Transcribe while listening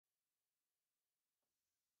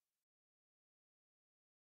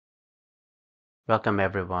Welcome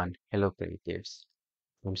everyone. Hello creatives.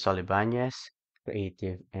 I'm Sol Ibanez,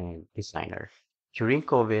 creative and designer. During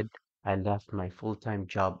COVID, I left my full-time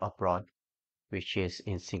job abroad, which is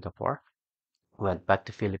in Singapore, went back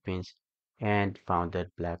to Philippines and founded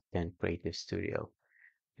Black Pen Creative Studio.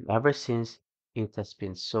 And ever since, it has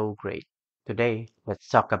been so great. Today, let's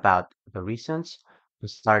talk about the reasons to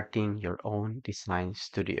starting your own design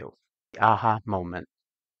studio. The aha moment.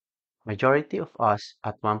 Majority of us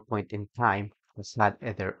at one point in time has had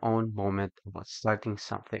their own moment about starting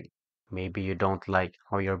something. Maybe you don't like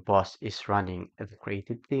how your boss is running the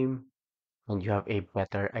creative team and you have a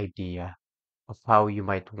better idea of how you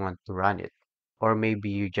might want to run it. Or maybe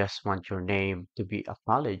you just want your name to be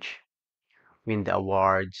acknowledged, win the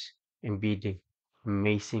awards, and be the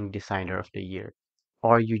amazing designer of the year.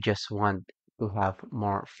 Or you just want to have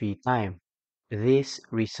more free time. These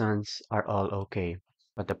reasons are all okay.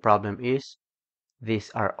 But the problem is,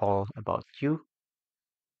 these are all about you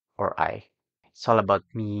or I. It's all about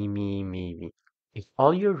me, me, me, me. If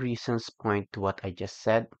all your reasons point to what I just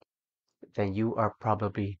said, then you are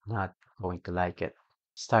probably not going to like it.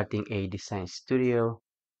 Starting a design studio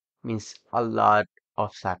means a lot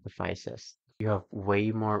of sacrifices. You have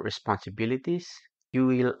way more responsibilities. You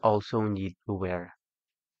will also need to wear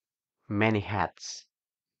many hats,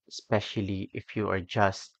 especially if you are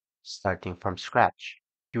just starting from scratch.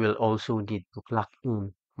 You will also need to clock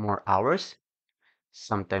in more hours,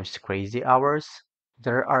 sometimes crazy hours.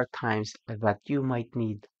 There are times that you might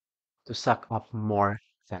need to suck up more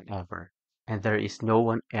than ever, and there is no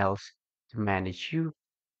one else to manage you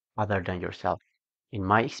other than yourself. In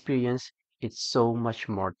my experience, it's so much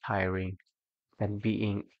more tiring than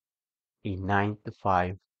being a 9 to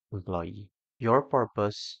 5 employee. Your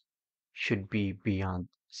purpose should be beyond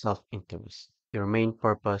self interest. Your main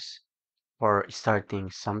purpose for starting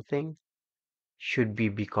something should be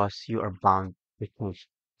because you are bound to change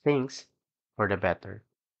things for the better.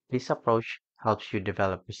 This approach helps you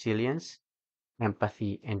develop resilience,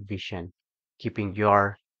 empathy, and vision, keeping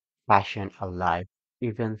your passion alive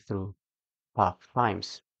even through tough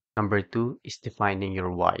times. Number two is defining your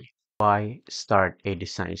why. Why start a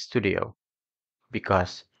design studio?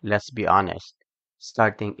 Because let's be honest,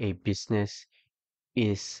 starting a business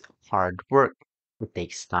is hard work. It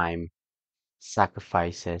takes time,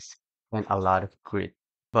 sacrifices, and a lot of grit.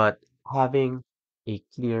 But having a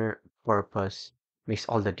clear purpose makes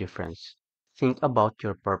all the difference. Think about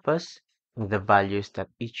your purpose and the values that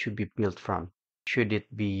it should be built from. Should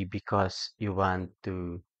it be because you want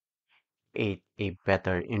to create a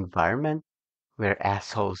better environment where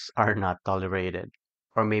assholes are not tolerated?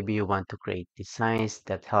 Or maybe you want to create designs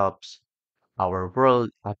that helps our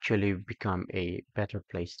world actually become a better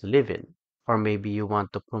place to live in. Or maybe you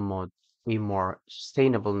want to promote a more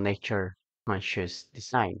sustainable nature conscious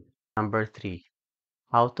design. Number three,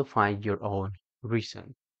 how to find your own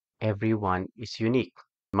reason. Everyone is unique.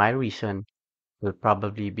 My reason will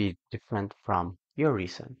probably be different from your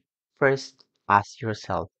reason. First, ask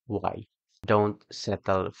yourself why. Don't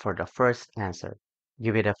settle for the first answer.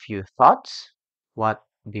 Give it a few thoughts. What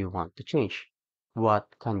do you want to change? What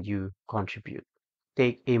can you contribute?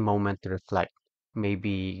 Take a moment to reflect.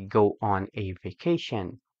 Maybe go on a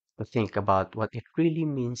vacation to think about what it really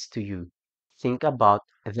means to you. Think about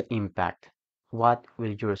the impact. What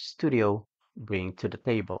will your studio bring to the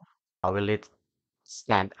table? How will it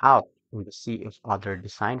stand out in the sea of other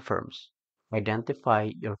design firms?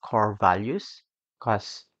 Identify your core values,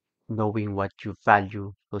 because knowing what you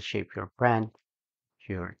value will shape your brand,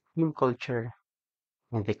 your team culture,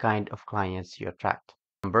 and the kind of clients you attract.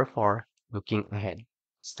 Number four, looking ahead.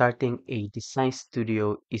 Starting a design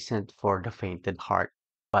studio isn't for the fainted heart,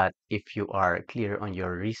 but if you are clear on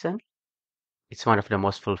your reason, it's one of the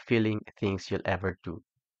most fulfilling things you'll ever do.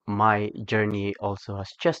 My journey also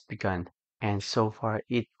has just begun, and so far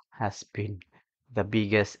it has been the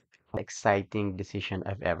biggest exciting decision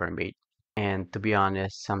I've ever made. And to be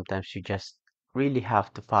honest, sometimes you just really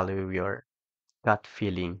have to follow your gut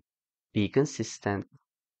feeling, be consistent,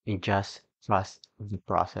 and just trust the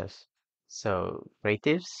process. So,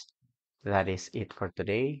 creatives, that is it for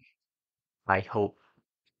today. I hope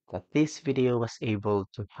that this video was able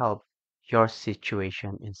to help your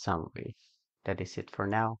situation in some way. That is it for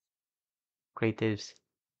now. Creatives,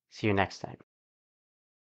 see you next time.